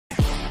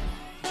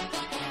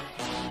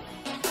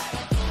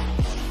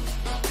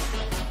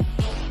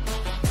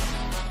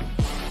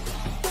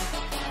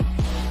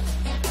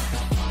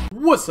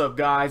What's up,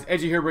 guys?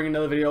 Edgy here bringing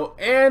another video,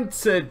 and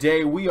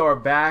today we are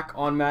back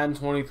on Madden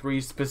 23,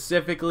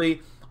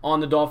 specifically on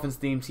the Dolphins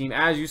theme team.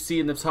 As you see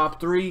in the top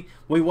 3,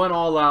 we went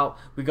all out.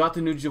 We got the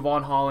new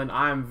Jevon Holland.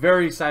 I am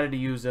very excited to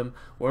use him.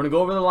 We're going to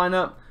go over the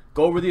lineup,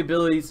 go over the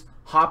abilities,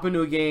 hop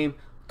into a game,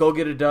 go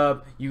get a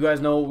dub. You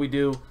guys know what we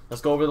do.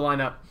 Let's go over the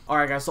lineup.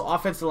 Alright, guys, so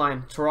offensive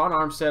line: Teron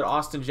Armstead,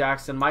 Austin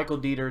Jackson, Michael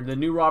Dieter, the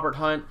new Robert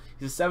Hunt.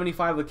 He's a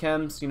 75 with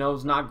chems. You know,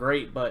 it's not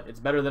great, but it's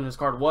better than his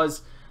card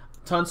was.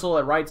 Tunsil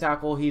at right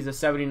tackle, he's a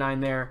 79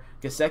 there.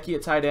 Gesicki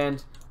at tight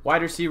end.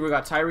 Wide receiver, we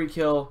got Tyreek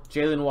Hill,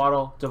 Jalen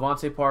Waddle,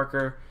 Devontae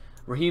Parker,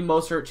 Raheem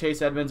Mostert,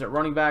 Chase Edmonds at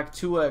running back,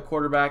 Tua at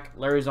quarterback,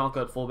 Larry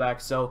Zonka at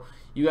fullback. So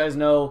you guys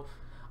know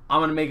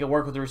I'm going to make it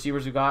work with the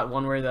receivers we got.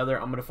 One way or the other,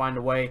 I'm going to find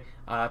a way.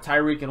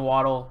 Tyreek and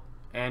Waddle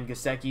and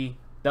Gesicki,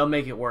 they'll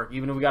make it work.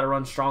 Even if we got to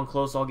run strong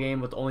close all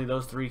game with only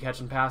those 3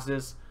 catching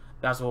passes,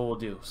 that's what we'll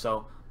do.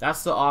 So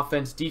that's the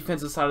offense.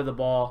 Defensive side of the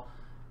ball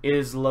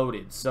is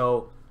loaded.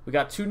 So we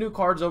got 2 new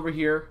cards over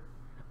here.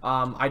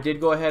 I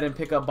did go ahead and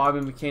pick up Bobby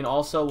McCain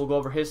also. We'll go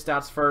over his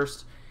stats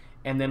first,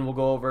 and then we'll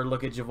go over and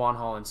look at Jevon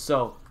Holland.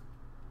 So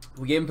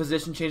we gave him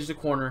position change to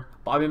corner.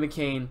 Bobby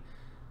McCain,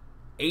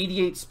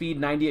 88 speed,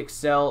 90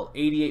 excel,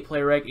 88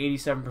 play rec,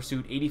 87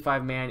 pursuit,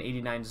 85 man,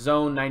 89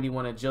 zone,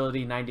 91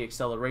 agility, 90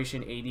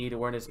 acceleration, 88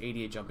 awareness,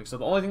 88 jumping. So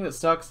the only thing that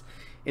sucks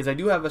is I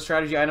do have a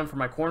strategy item for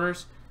my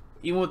corners.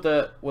 Even with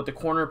the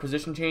corner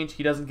position change,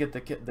 he doesn't get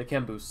the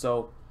chem boost.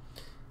 So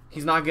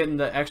he's not getting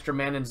the extra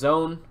man in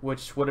zone,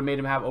 which would have made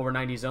him have over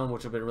 90 zone,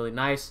 which would have been really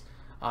nice.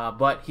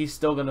 But he's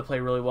still going to play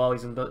really well.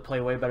 He's going to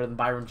play way better than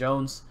Byron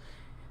Jones.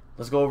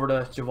 Let's go over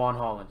to Jevon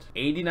Holland.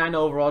 89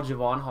 overall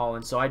Jevon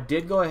Holland. So I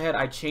did go ahead.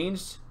 I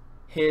changed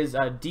his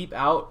deep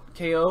out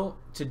KO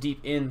to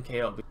deep in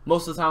KO.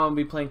 Most of the time I'm going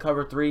to be playing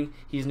cover 3.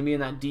 He's going to be in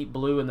that deep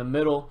blue in the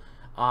middle,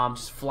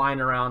 just flying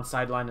around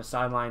sideline to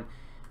sideline.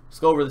 Let's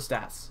go over the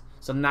stats.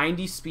 So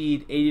 90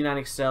 speed, 89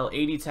 excel,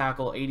 80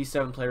 tackle,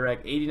 87 play rec,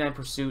 89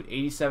 pursuit,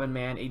 87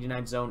 man,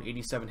 89 zone,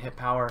 87 hit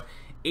power,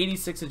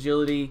 86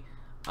 agility,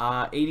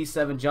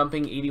 87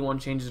 jumping, 81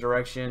 changes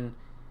direction,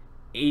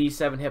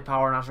 87 hit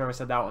power. Not sure if I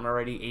said that one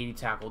already. 80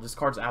 tackle. This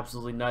card's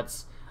absolutely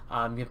nuts.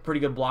 You have pretty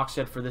good block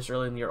shed for this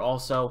early in the year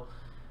also.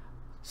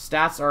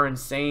 Stats are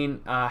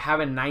insane.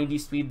 Having 90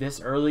 speed this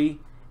early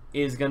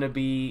is going to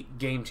be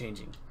game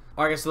changing.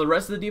 Alright guys, so the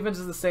rest of the defense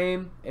is the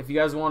same. If you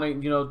guys want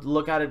to,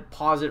 look at it,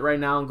 pause it right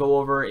now and go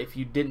over. If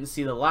you didn't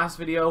see the last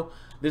video,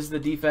 this is the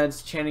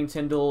defense. Channing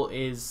Tindall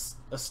is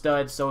a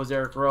stud, so is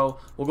Eric Rowe.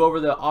 We'll go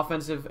over the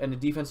offensive and the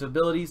defensive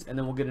abilities, and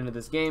then we'll get into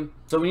this game.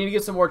 So we need to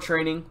get some more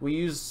training. We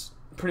use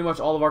pretty much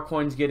all of our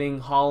coins getting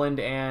Holland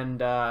and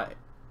Bobby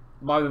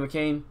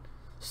McCain.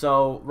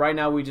 So right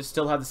now we just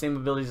still have the same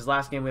abilities as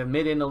last game. We have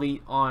mid and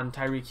elite on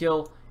Tyreek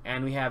Hill,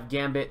 and we have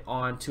Gambit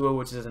on Tua,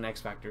 which is an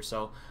X Factor.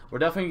 So we're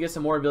definitely going to get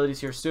some more abilities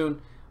here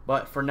soon.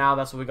 But for now,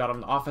 that's what we got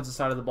on the offensive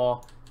side of the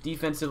ball.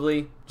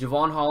 Defensively,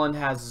 Jevon Holland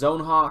has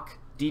Zone Hawk,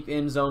 Deep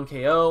In Zone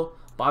KO.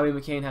 Bobby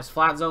McCain has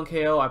Flat Zone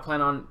KO. I plan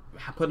on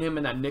putting him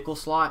in that nickel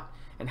slot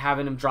and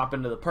having him drop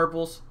into the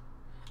purples.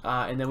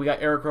 And then we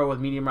got Eric Rowe with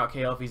Medium Route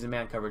KO if he's in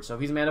man coverage. So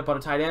if he's manned up on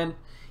a tight end,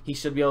 he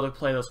should be able to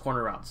play those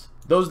corner routes.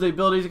 Those are the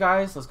abilities,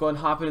 guys. Let's go ahead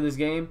and hop into this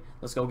game.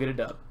 Let's go get a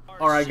dub.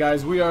 Alright,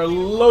 guys, we are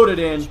loaded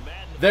in.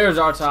 There's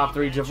our top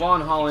 3.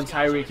 Jevon Holland,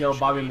 Tyreek Hill,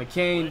 Bobby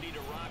McCain.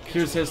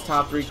 Here's his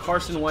top 3.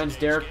 Carson Wentz,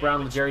 Derek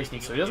Brown, Jerry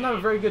Sneak. So he doesn't have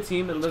a very good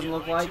team, it doesn't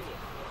look like.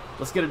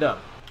 Let's get it done.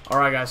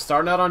 Alright, guys,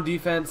 starting out on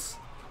defense.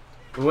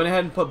 We went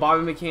ahead and put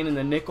Bobby McCain in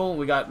the nickel.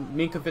 We got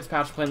Minkah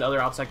Fitzpatrick playing the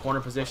other outside corner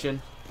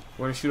position.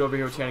 We're going to shoot over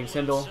here with Channing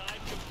Tindall.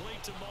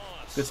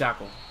 Good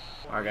tackle.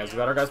 Alright, guys, we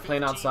got our guys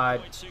playing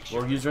outside.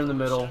 We're user in the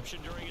middle.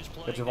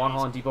 Got Jevon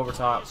Holland deep over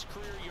top.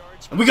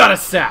 And we got a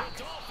sack!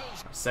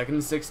 2nd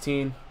and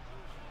 16.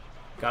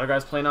 Got our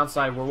guys playing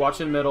outside. We're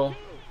watching middle.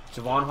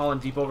 Jevon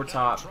Holland deep over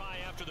top.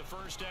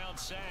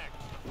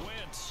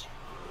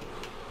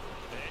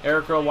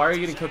 Eric Rowe, why are you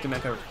getting cooked in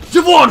that coverage?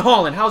 Jevon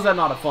Holland! How's that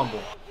not a fumble?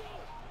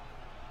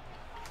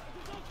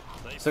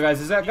 So,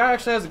 guys, that guy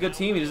actually has a good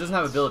team. He just doesn't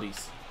have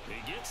abilities.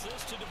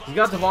 He's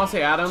got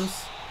Devontae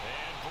Adams.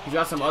 He's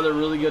got some other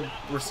really good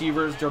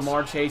receivers.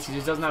 Jamar Chase. He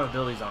just doesn't have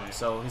abilities on him.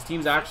 So, his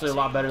team's actually a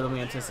lot better than we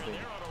anticipated.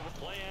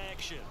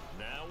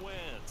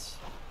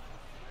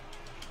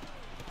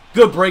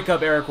 Good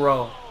breakup, Eric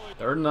Rowe.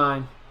 3rd and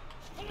 9.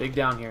 Big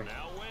down here.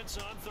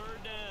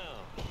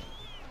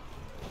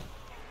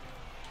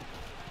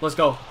 Let's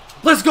go.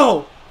 Let's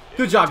go!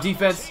 Good job,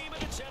 defense.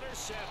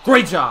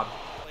 Great job.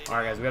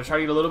 Alright, guys. We got to try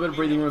to get a little bit of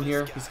breathing room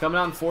here. He's coming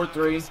out in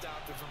 4-3.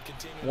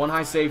 1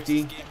 high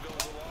safety.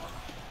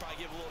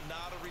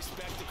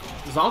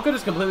 Zonka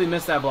just completely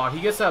missed that block. He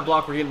gets that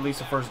block, we're getting at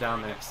least a 1st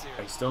down there.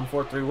 Okay, still in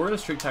 4-3. We're going to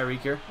streak Tyreek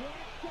here.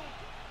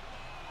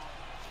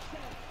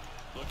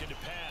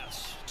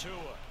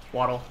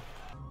 Waddle.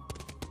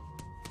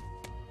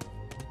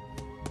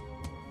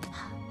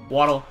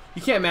 Waddle.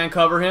 You can't man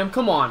cover him.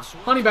 Come on.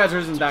 Honey Badger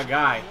isn't that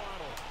guy.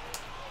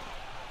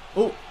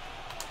 Oh.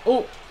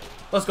 Oh.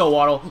 Let's go,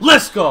 Waddle.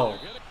 Let's go.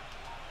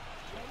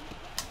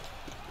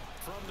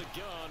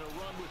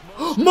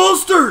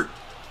 Mostert!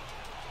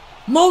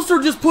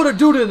 Mostert just put a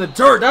dude in the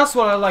dirt. That's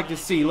what I like to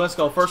see. Let's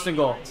go. First and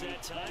goal.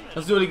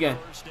 Let's do it again.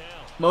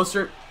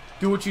 Mostert,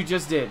 do what you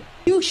just did.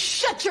 You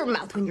shut your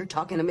mouth when you're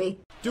talking to me.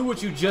 Do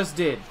what you just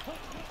did.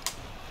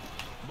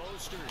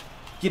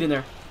 Get in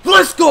there.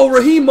 Let's go.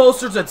 Raheem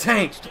Mostert's a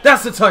tank.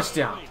 That's a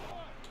touchdown.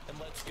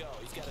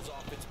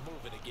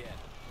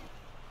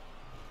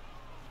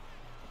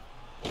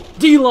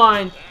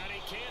 D-line.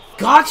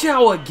 Gotcha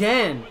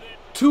again.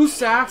 2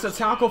 sacks, a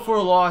tackle for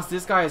a loss.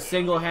 This guy is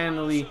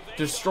single-handedly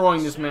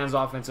destroying this man's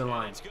offensive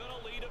line.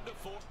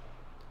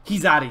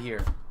 He's out of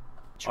here.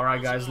 All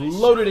right, guys,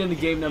 loaded into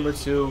game number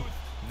 2.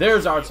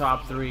 There's our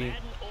top 3.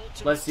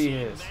 Let's see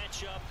his.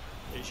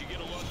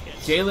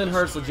 Jalen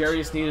Hurts,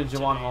 L'Jarius Sneed, and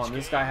Jevon Holland.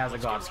 This guy has a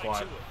god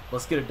squad.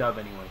 Let's get a dub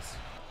anyways.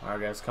 All right,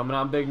 guys, coming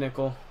on big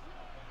nickel.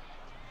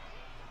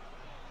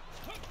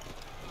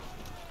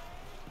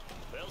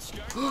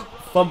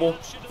 Fumble,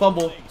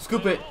 fumble,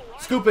 scoop it,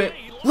 scoop it.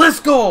 Let's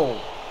go!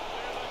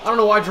 I don't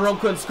know why Jerome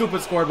couldn't scoop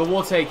it score, but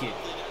we'll take it.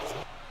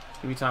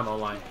 Give me time,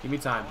 O-line. Give me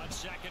time.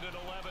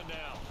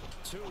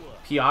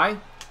 PI?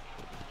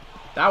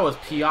 That was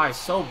PI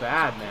so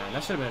bad, man.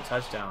 That should have been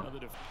a touchdown.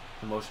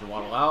 Motion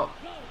waddle out.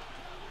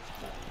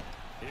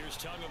 Here's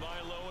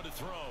Tagovailoa to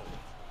throw.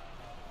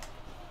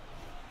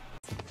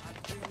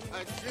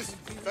 I just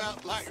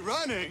felt like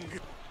running.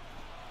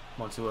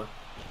 Come on, Tua.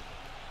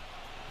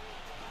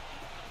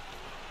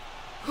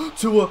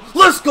 Tua,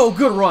 let's go!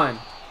 Good run.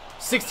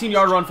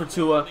 16-yard run for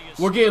Tua.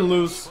 We're getting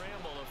loose.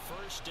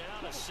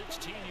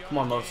 Come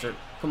on, Mostert.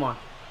 Come on.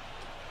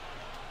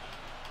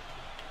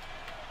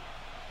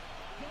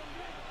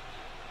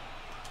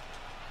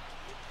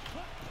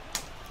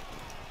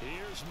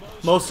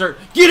 Mostert,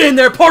 get in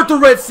there. Part the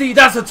Red Sea.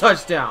 That's a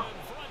touchdown.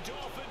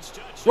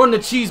 Run the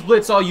cheese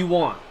blitz all you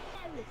want.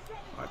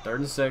 All right, 3rd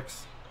and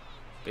 6.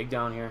 Big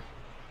down here.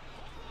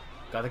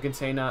 Got the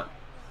contain up.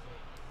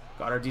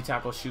 Got our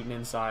D-tackle shooting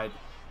inside.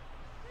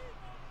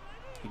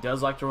 He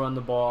does like to run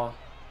the ball.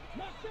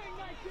 I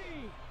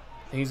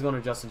think he's going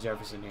to Justin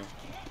Jefferson here.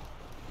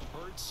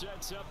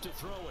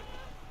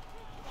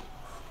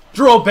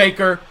 Jerome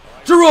Baker.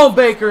 Jerome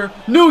Baker.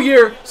 New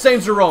year. Same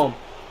Jerome.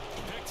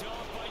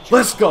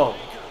 Let's go.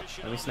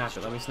 Let me snap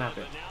it. Let me snap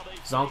it.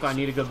 Zonka, I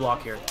need a good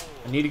block here.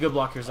 I need a good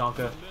block here,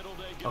 Zonka.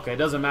 Okay, it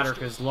doesn't matter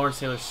because Lawrence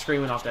Taylor's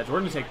screaming off that. We're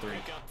going to take 3.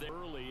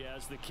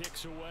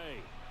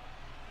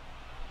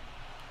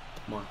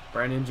 Come on.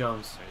 Brandon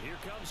Jones.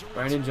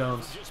 Brandon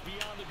Jones.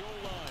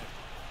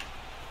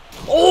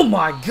 Oh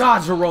my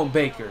God, Jerome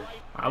Baker.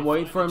 I'm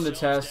waiting for him to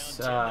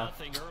test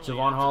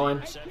Jevon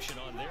Holland.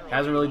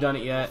 Hasn't really done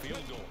it yet.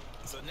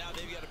 So now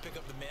they've got to pick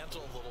up the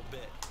mantle a little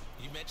bit.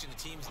 You mentioned the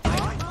team's.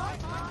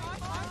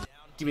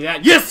 Give me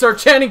that. Yes, sir.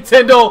 Channing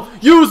Tindall.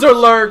 User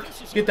lurk.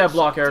 Get that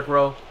block, Eric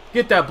Rowe.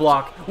 Get that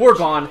block. We're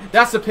gone.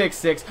 That's a pick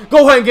 6.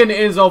 Go ahead and get in the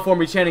end zone for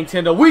me, Channing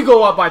Tindall. We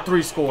go up by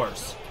 3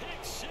 scores.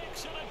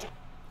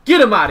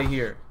 Get him out of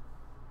here.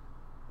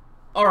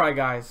 All right,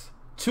 guys.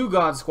 2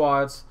 God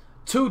squads.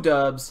 2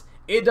 dubs.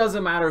 It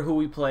doesn't matter who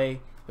we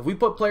play. If we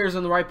put players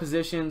in the right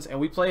positions and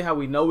we play how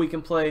we know we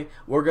can play,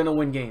 we're going to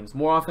win games.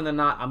 More often than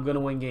not, I'm going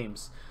to win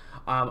games.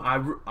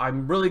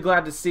 I'm really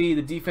glad to see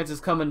the defense is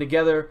coming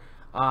together.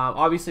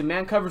 Obviously,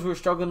 man coverage, we were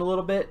struggling a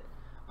little bit.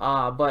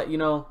 But, you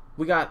know,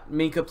 we got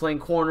Minka playing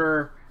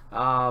corner.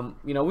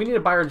 You know, we need a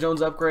Byron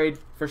Jones upgrade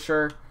for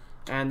sure.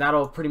 And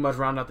that'll pretty much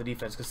round out the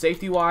defense. Because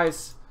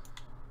safety-wise,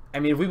 I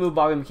mean, if we move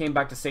Bobby McCain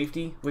back to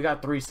safety, we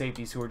got 3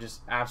 safeties who are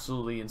just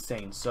absolutely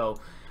insane. So,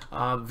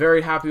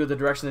 very happy with the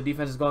direction the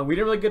defense is going. We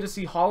didn't really get to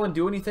see Holland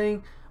do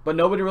anything, but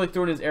nobody really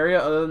threw in his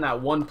area other than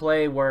that one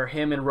play where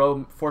him and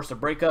Rowe forced a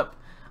breakup.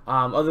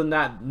 Other than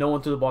that, no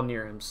one threw the ball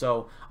near him.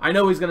 So, I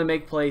know he's going to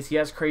make plays. He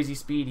has crazy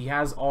speed. He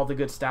has all the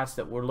good stats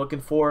that we're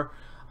looking for.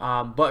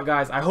 But,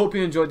 guys, I hope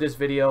you enjoyed this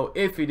video.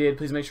 If you did,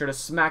 please make sure to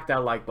smack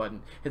that like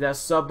button. Hit that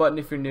sub button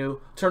if you're new.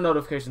 Turn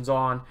notifications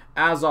on.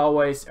 As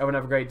always, everyone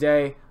have a great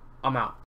day. I'm out.